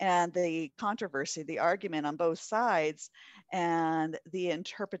 and the controversy, the argument on both sides, and the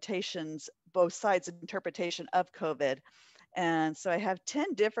interpretations, both sides' interpretation of COVID. And so I have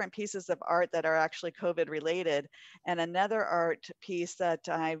 10 different pieces of art that are actually COVID related, and another art piece that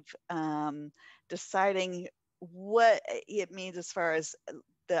I've deciding what it means as far as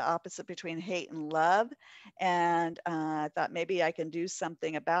the opposite between hate and love. And I thought maybe I can do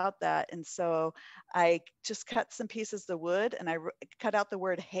something about that. And so I just cut some pieces of wood and I cut out the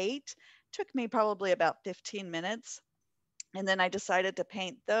word hate. Took me probably about 15 minutes. And then I decided to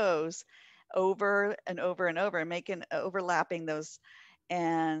paint those over and over and over, making overlapping those.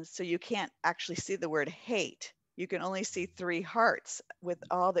 And so you can't actually see the word hate. You can only see 3 hearts with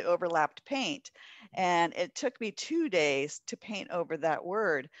all the overlapped paint. And it took me 2 days to paint over that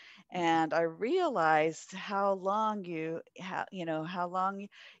word. And I realized how long how long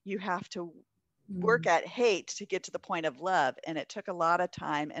you have to work at hate to get to the point of love. And it took a lot of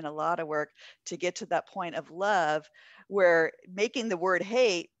time and a lot of work to get to that point of love, where making the word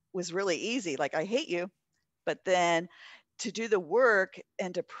hate was really easy. Like, I hate you. But then to do the work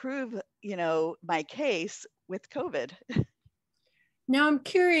and to prove, my case with COVID. Now I'm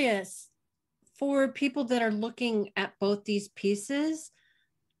curious, for people that are looking at both these pieces,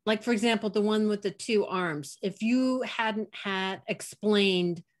 like for example, the one with the 2 arms, if you hadn't had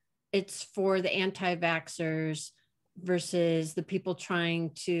explained it's for the anti-vaxxers versus the people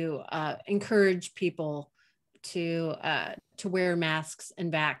trying to encourage people to wear masks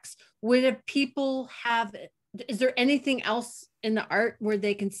and vax, would have people have, is there anything else in the art where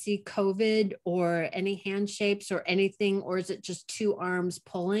they can see COVID or any hand shapes or anything, or is it just 2 arms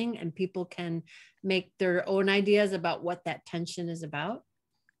pulling and people can make their own ideas about what that tension is about?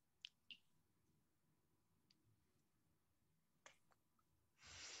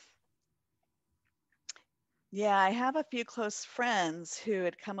 Yeah, I have a few close friends who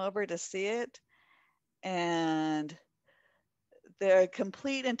had come over to see it, and the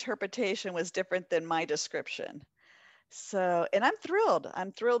complete interpretation was different than my description. So, and I'm thrilled.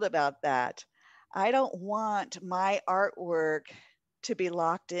 I'm thrilled about that. I don't want my artwork to be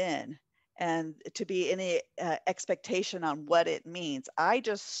locked in and to be any expectation on what it means. I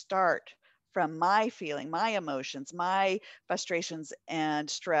just start from my feeling, my emotions, my frustrations and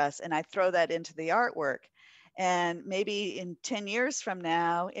stress, and I throw that into the artwork. And maybe in 10 years from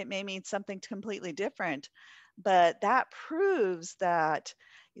now, it may mean something completely different. But that proves that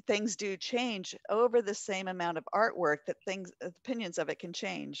things do change over the same amount of artwork, that things, opinions of it can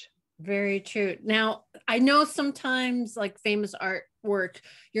change. Very true. Now, I know sometimes like famous artwork,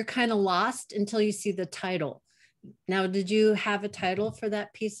 you're kind of lost until you see the title. Now, did you have a title for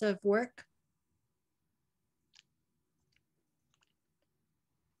that piece of work?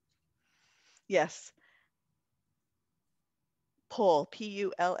 Yes. Pull,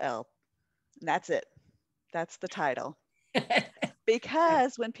 Pull. And that's it. That's the title.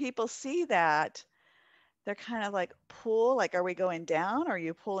 Because when people see that, they're kind of like, pull, like, are we going down? Or are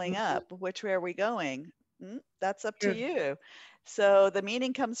you pulling up? Which way are we going? That's up to you. So the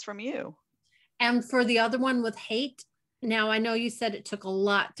meaning comes from you. And for the other one with hate, now I know you said it took a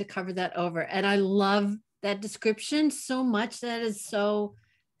lot to cover that over. And I love that description so much. That is so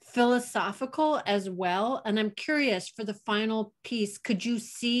philosophical as well. And I'm curious for the final piece, could you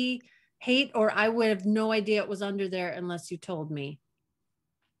see hate, or I would have no idea it was under there unless you told me?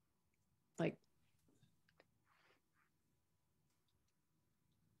 Like,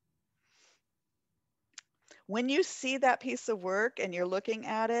 when you see that piece of work and you're looking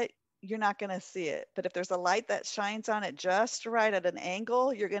at it, you're not going to see it. But if there's a light that shines on it just right at an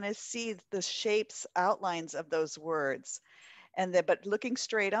angle, you're going to see the shapes, outlines of those words. But looking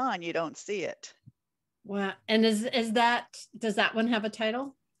straight on, you don't see it. wow. And does that one have a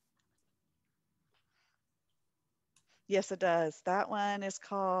title? Yes, it does. That one is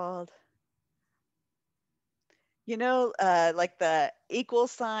called, like the equal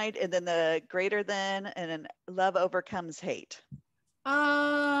sign and then the greater than, and then love overcomes hate.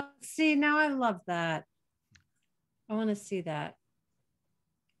 See, now I love that. I want to see that.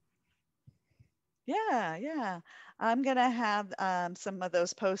 Yeah. I'm going to have some of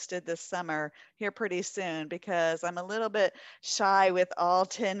those posted this summer here pretty soon because I'm a little bit shy with all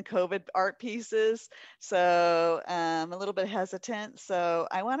 10 COVID art pieces. So I'm a little bit hesitant. So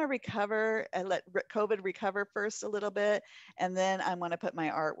I want to recover and let COVID recover first a little bit. And then I want to put my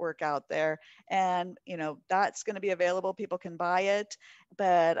artwork out there. And, that's going to be available. People can buy it.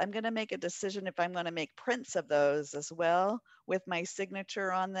 But I'm going to make a decision if I'm going to make prints of those as well with my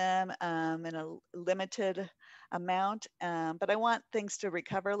signature on them in a limited amount. But I want things to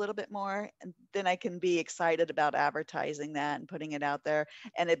recover a little bit more, and then I can be excited about advertising that and putting it out there.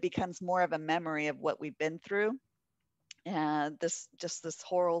 And it becomes more of a memory of what we've been through. And this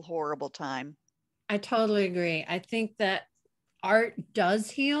horrible time. I totally agree. I think that art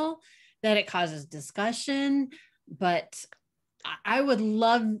does heal, that it causes discussion, but I would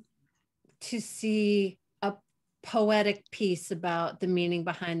love to see a poetic piece about the meaning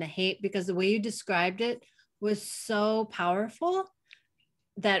behind the hate, because the way you described it was so powerful,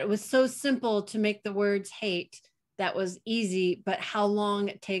 that it was so simple to make the words hate. That was easy, but how long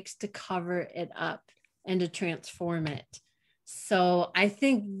it takes to cover it up and to transform it. So I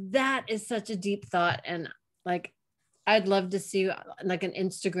think that is such a deep thought. And like, I'd love to see like an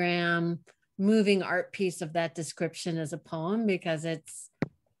Instagram moving art piece of that description as a poem, because it's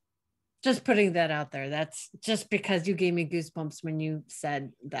just putting that out there. That's just because you gave me goosebumps when you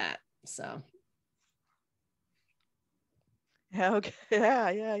said that. So. Okay.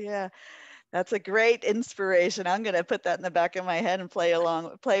 Yeah. That's a great inspiration. I'm going to put that in the back of my head and play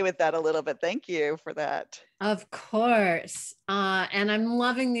with that a little bit. Thank you for that. Of course. And I'm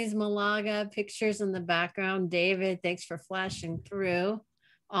loving these Malaga pictures in the background. David, thanks for flashing through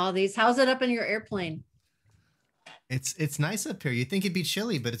all these. How's it up in your airplane? It's nice up here. You'd think it'd be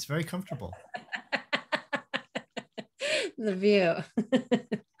chilly, but it's very comfortable. The view.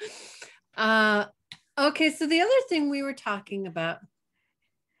 Okay, so the other thing we were talking about.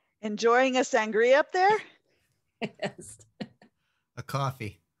 Enjoying a sangria up there? Yes. A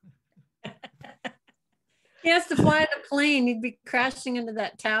coffee. He has to fly the plane. He'd be crashing into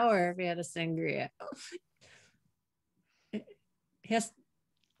that tower if he had a sangria. He has.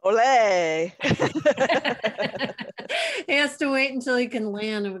 Olé! He has to wait until he can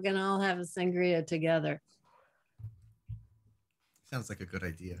land, and we're going to all have a sangria together. Sounds like a good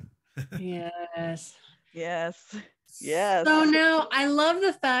idea. Yes. Yes. So now I love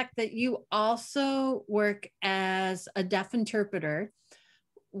the fact that you also work as a deaf interpreter,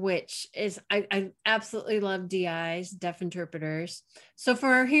 which is, I absolutely love DIs, deaf interpreters. So for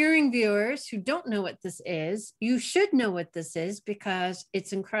our hearing viewers who don't know what this is, you should know what this is, because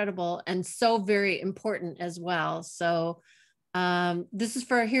it's incredible and so very important as well. So this is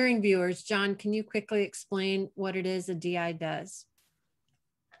for our hearing viewers. Jon, can you quickly explain what it is a DI does?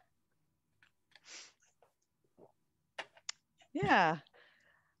 Yeah.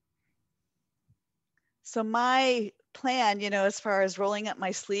 So my plan, as far as rolling up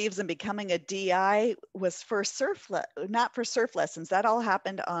my sleeves and becoming a DI was for not for surf lessons. That all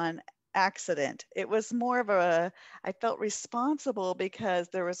happened on accident. It was more of a, I felt responsible because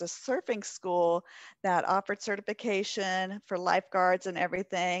there was a surfing school that offered certification for lifeguards and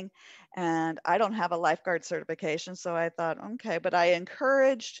everything. And I don't have a lifeguard certification. So I thought, okay, but I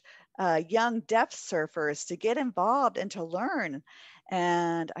encouraged young deaf surfers to get involved and to learn.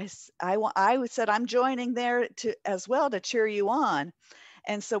 And I said, I'm joining there to as well to cheer you on.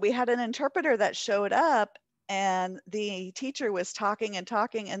 And so we had an interpreter that showed up, and the teacher was talking and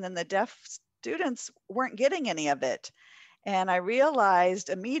talking, and then the deaf students weren't getting any of it. And I realized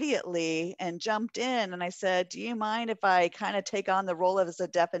immediately and jumped in and I said, do you mind if I kind of take on the role as a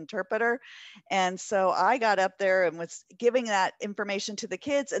deaf interpreter? And so I got up there and was giving that information to the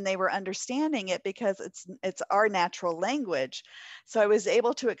kids, and they were understanding it because it's our natural language. So I was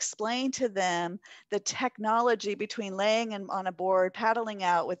able to explain to them the technology between laying on a board, paddling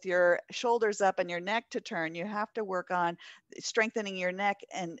out with your shoulders up and your neck to turn. You have to work on strengthening your neck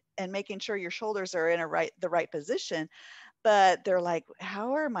and making sure your shoulders are in the right position. But they're like,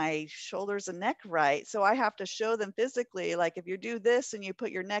 how are my shoulders and neck right? So I have to show them physically, like if you do this and you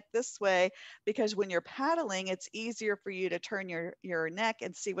put your neck this way, because when you're paddling, it's easier for you to turn your neck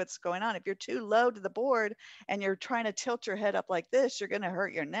and see what's going on. If you're too low to the board and you're trying to tilt your head up like this, you're going to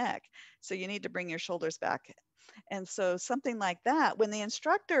hurt your neck. So you need to bring your shoulders back. And so something like that, when the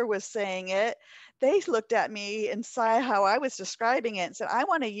instructor was saying it, they looked at me and saw how I was describing it and said, I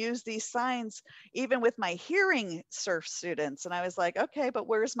want to use these signs even with my hearing surf students. And I was like, okay, but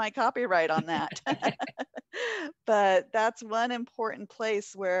where's my copyright on that? But that's one important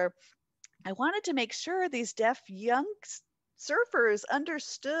place where I wanted to make sure these deaf young surfers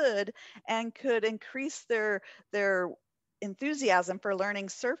understood and could increase their enthusiasm for learning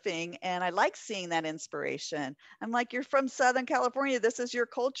surfing. And I like seeing that inspiration. I'm like, you're from Southern California. This is your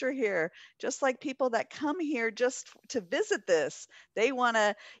culture here. Just like people that come here just to visit this, they want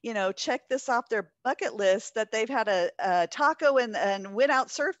to, check this off their bucket list that they've had a taco and went out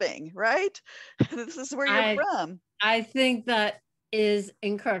surfing, right? This is where you're from. I think that is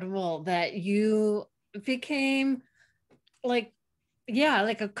incredible that you became like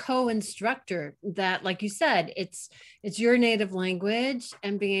a co-instructor, that, like you said, it's your native language,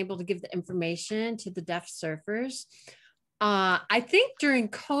 and being able to give the information to the deaf surfers. I think during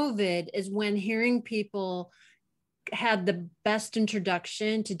COVID is when hearing people had the best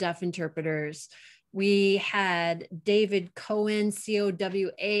introduction to deaf interpreters. We had David Cowan,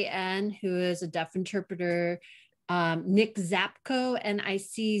 Cowan, who is a deaf interpreter, Nick Zapko,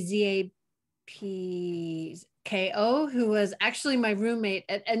 Nickzapko, who was actually my roommate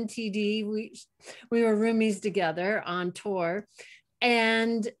at NTD. We were roomies together on tour.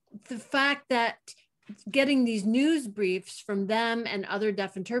 And the fact that getting these news briefs from them and other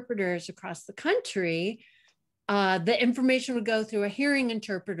deaf interpreters across the country, the information would go through a hearing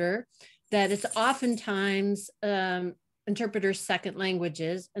interpreter that is oftentimes interpreters' second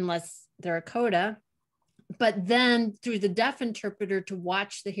languages, unless they're a coda, but then through the deaf interpreter to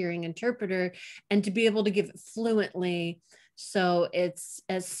watch the hearing interpreter and to be able to give it fluently, so it's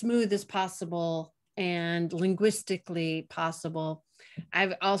as smooth as possible and linguistically possible.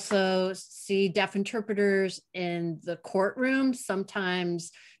 I've also see deaf interpreters in the courtroom,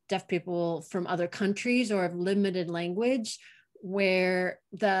 sometimes deaf people from other countries or of limited language, where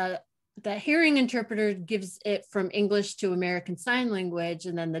the hearing interpreter gives it from English to American Sign Language,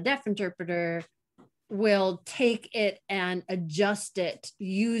 and then the deaf interpreter will take it and adjust it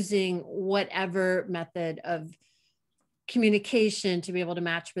using whatever method of communication to be able to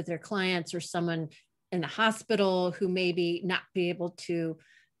match with their clients or someone in the hospital who maybe not be able to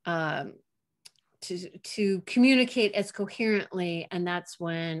communicate as coherently. And that's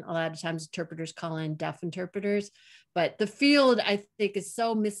when a lot of times interpreters call in deaf interpreters. But the field, I think, is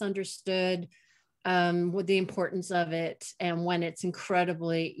so misunderstood with the importance of it, and when it's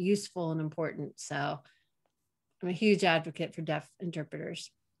incredibly useful and important. So I'm a huge advocate for deaf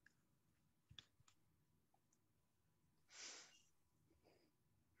interpreters.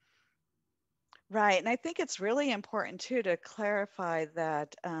 Right. And I think it's really important too to clarify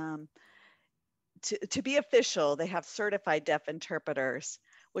that to be official, they have certified deaf interpreters,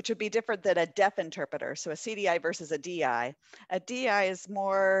 which would be different than a deaf interpreter. So a CDI versus a DI. A DI is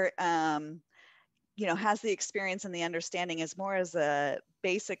more has the experience and the understanding is more as a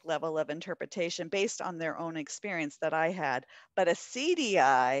basic level of interpretation based on their own experience that I had. But a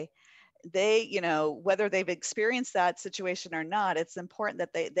CDI, they, whether they've experienced that situation or not, it's important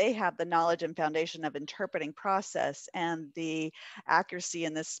that they have the knowledge and foundation of interpreting process and the accuracy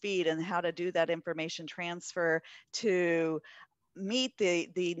and the speed and how to do that information transfer to meet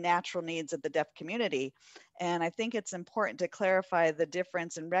the natural needs of the deaf community. And I think it's important to clarify the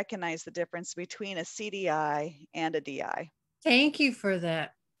difference and recognize the difference between a CDI and a DI. Thank you for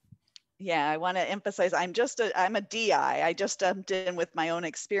that. Yeah, I want to emphasize I'm a DI. I just jumped in with my own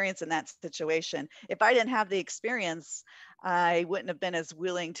experience in that situation. If I didn't have the experience, I wouldn't have been as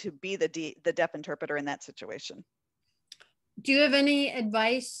willing to be the deaf interpreter in that situation. Do you have any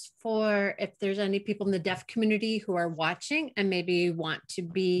advice for if there's any people in the deaf community who are watching and maybe want to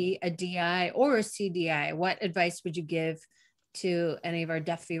be a DI or a CDI? What advice would you give to any of our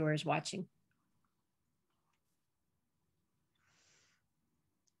deaf viewers watching?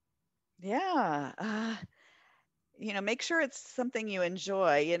 Yeah, make sure it's something you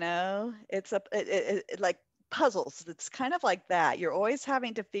enjoy. It's like puzzles. It's kind of like that. You're always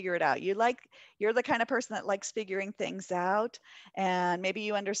having to figure it out. You're the kind of person that likes figuring things out, and maybe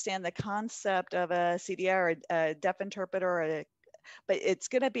you understand the concept of a CDI or a deaf interpreter, but it's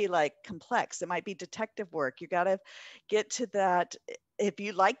going to be like complex. It might be detective work. You got to get to that. If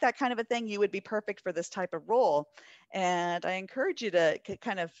you like that kind of a thing, you would be perfect for this type of role. And I encourage you to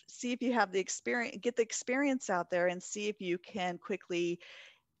kind of see if you have the experience, get the experience out there and see if you can quickly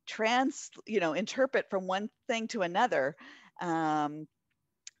interpret from one thing to another.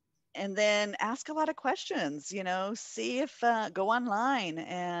 And then ask a lot of questions, see if, go online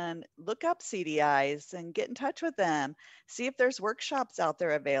and look up CDIs and get in touch with them. See if there's workshops out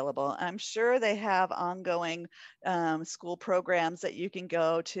there available. I'm sure they have ongoing school programs that you can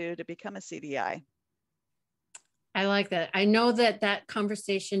go to become a CDI. I like that. I know that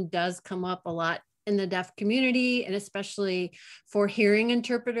conversation does come up a lot in the deaf community, and especially for hearing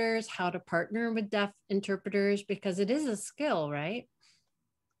interpreters, how to partner with deaf interpreters, because it is a skill, right?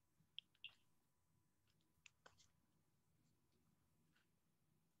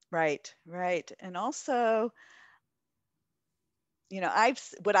 Right. And also,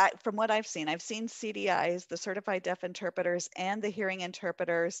 from what I've seen CDIs, the certified deaf interpreters and the hearing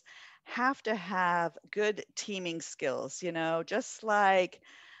interpreters have to have good teaming skills, just like,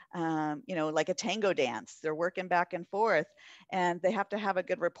 like a tango dance. They're working back and forth, and they have to have a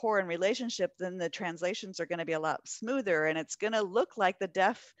good rapport and relationship. Then the translations are going to be a lot smoother, and it's going to look like the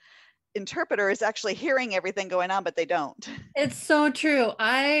deaf interpreter is actually hearing everything going on, but they don't. It's so true.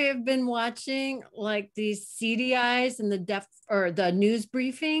 I've been watching like these CDIs and the deaf or the news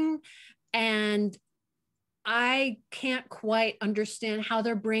briefing, and I can't quite understand how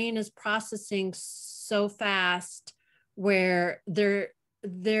their brain is processing so fast where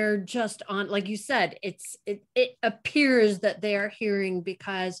they're just on, like you said, it appears that they are hearing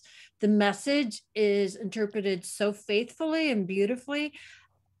because the message is interpreted so faithfully and beautifully.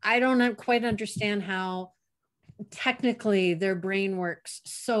 I don't quite understand how technically their brain works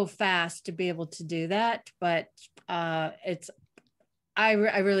so fast to be able to do that, but I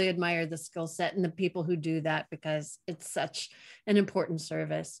really admire the skill set and the people who do that, because it's such an important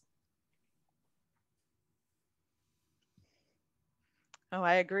service. Oh,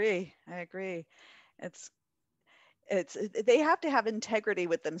 I agree. They have to have integrity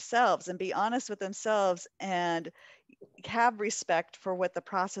with themselves and be honest with themselves and have respect for what the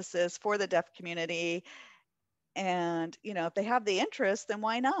process is for the deaf community. And, if they have the interest, then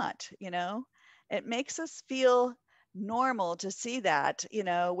why not? It makes us feel normal to see that,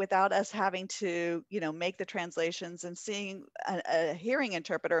 without us having to, make the translations and seeing a hearing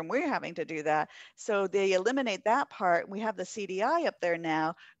interpreter, and we're having to do that. So they eliminate that part. We have the CDI up there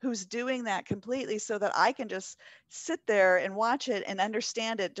now who's doing that completely, so that I can just sit there and watch it and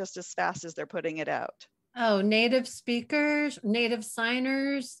understand it just as fast as they're putting it out. Oh, native speakers, native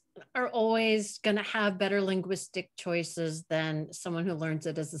signers are always going to have better linguistic choices than someone who learns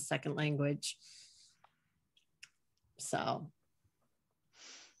it as a second language. So.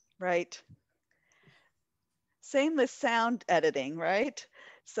 Right. Same with sound editing, right?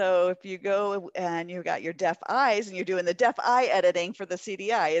 So if you go and you got your deaf eyes and you're doing the deaf eye editing for the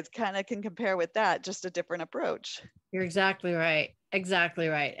CDI, it kind of can compare with that, just a different approach. You're exactly right. Exactly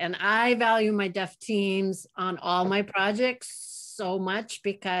right. And I value my deaf teams on all my projects so much,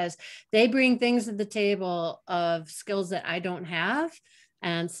 because they bring things to the table of skills that I don't have.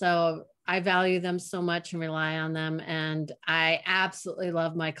 And so I value them so much and rely on them. And I absolutely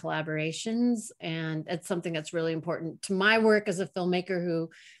love my collaborations. And it's something that's really important to my work as a filmmaker who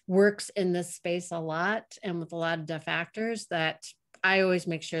works in this space a lot and with a lot of deaf actors, that I always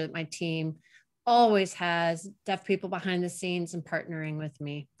make sure that my team always has deaf people behind the scenes and partnering with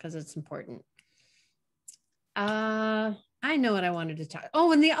me, because it's important. I know what I wanted to talk.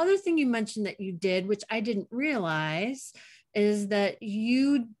 Oh, and the other thing you mentioned that you did, which I didn't realize, is that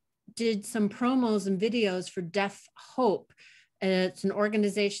you did some promos and videos for Deaf Hope. It's an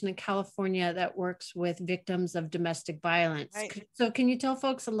organization in California that works with victims of domestic violence. Right. So can you tell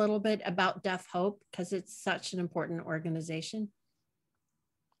folks a little bit about Deaf Hope, because it's such an important organization?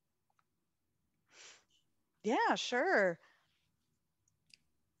 Yeah, sure.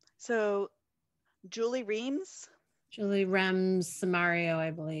 So Julie Reams. Julie Rems Samario, I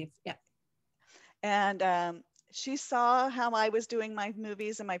believe. Yeah. And she saw how I was doing my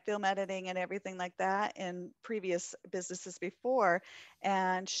movies and my film editing and everything like that in previous businesses before.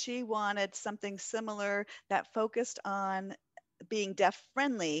 And she wanted something similar that focused on being deaf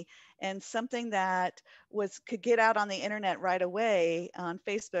friendly and something that could get out on the internet right away on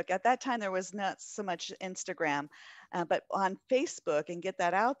Facebook. At that time, there was not so much Instagram, but on Facebook, and get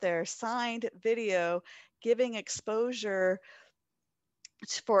that out there, signed video, giving exposure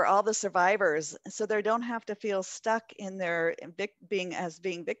for all the survivors, so they don't have to feel stuck in their being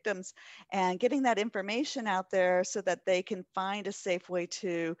victims, and getting that information out there so that they can find a safe way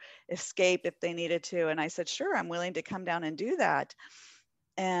to escape if they needed to. And I said, sure, I'm willing to come down and do that.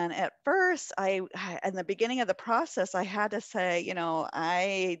 And at first, in the beginning of the process, I had to say,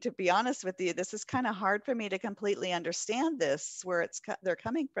 to be honest with you, this is kind of hard for me to completely understand this, where they're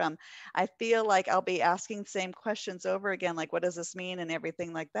coming from. I feel like I'll be asking the same questions over again, like, what does this mean, and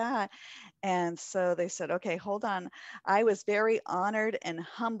everything like that. And so they said, okay, hold on. I was very honored and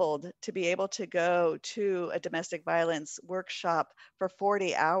humbled to be able to go to a domestic violence workshop for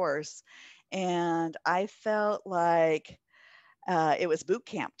 40 hours. And I felt like it was boot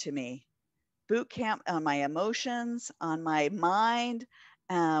camp to me. Boot camp on my emotions, on my mind,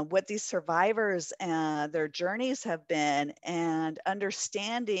 what these survivors their journeys have been, and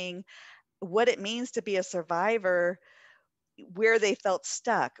understanding what it means to be a survivor, where they felt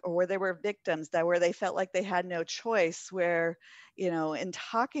stuck or where they were victims, where they felt like they had no choice, where, in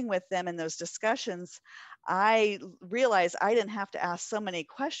talking with them in those discussions, I realized I didn't have to ask so many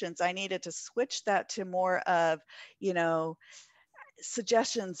questions. I needed to switch that to more of,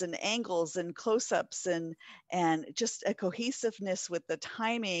 suggestions and angles and close-ups and just a cohesiveness with the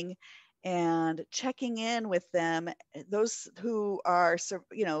timing, and checking in with them, those who are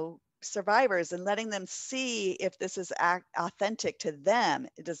survivors, and letting them see if this is authentic to them.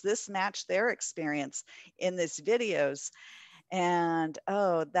 Does this match their experience in these videos? And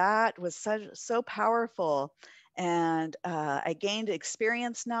that was so powerful. And I gained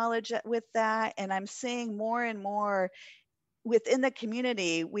experience knowledge with that, and I'm seeing more and more within the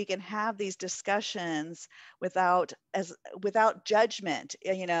community, we can have these discussions without judgment,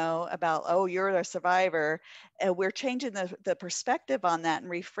 about, oh, you're a survivor. We're changing the perspective on that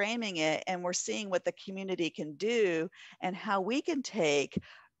and reframing it, and we're seeing what the community can do and how we can take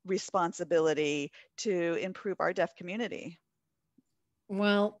responsibility to improve our deaf community.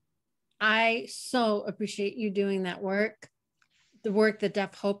 Well, I so appreciate you doing that work. The work that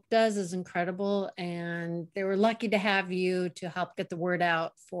Deaf Hope does is incredible, and they were lucky to have you to help get the word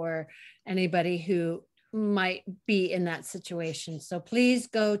out for anybody who might be in that situation. So please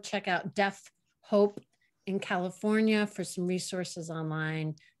go check out Deaf Hope in California for some resources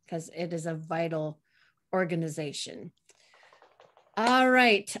online, because it is a vital organization. All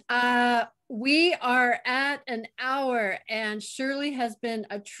right. We are at an hour, and Shirley has been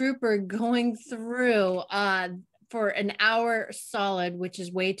a trooper going through for an hour solid, which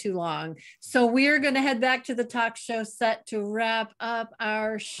is way too long. So we are going to head back to the talk show set to wrap up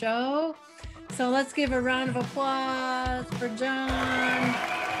our show. So let's give a round of applause for Jon.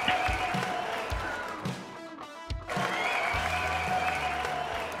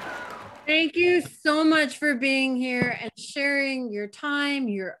 Thank you so much for being here and sharing your time,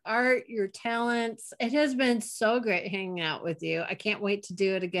 your art, your talents. It has been so great hanging out with you. I can't wait to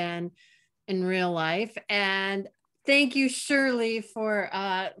do it again in real life. And thank you, Shirley, for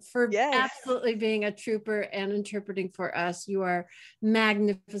Yes. absolutely being a trooper and interpreting for us. You are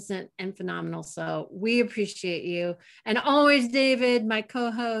magnificent and phenomenal. So we appreciate you. And always, David, my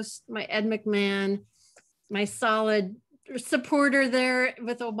co-host, my Ed McMahon, my solid supporter there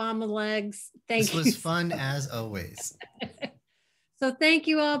with Obama legs. Thank you. This was fun as always. So thank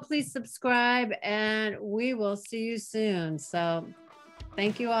you all. Please subscribe, and we will see you soon. So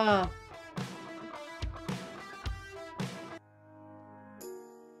thank you all.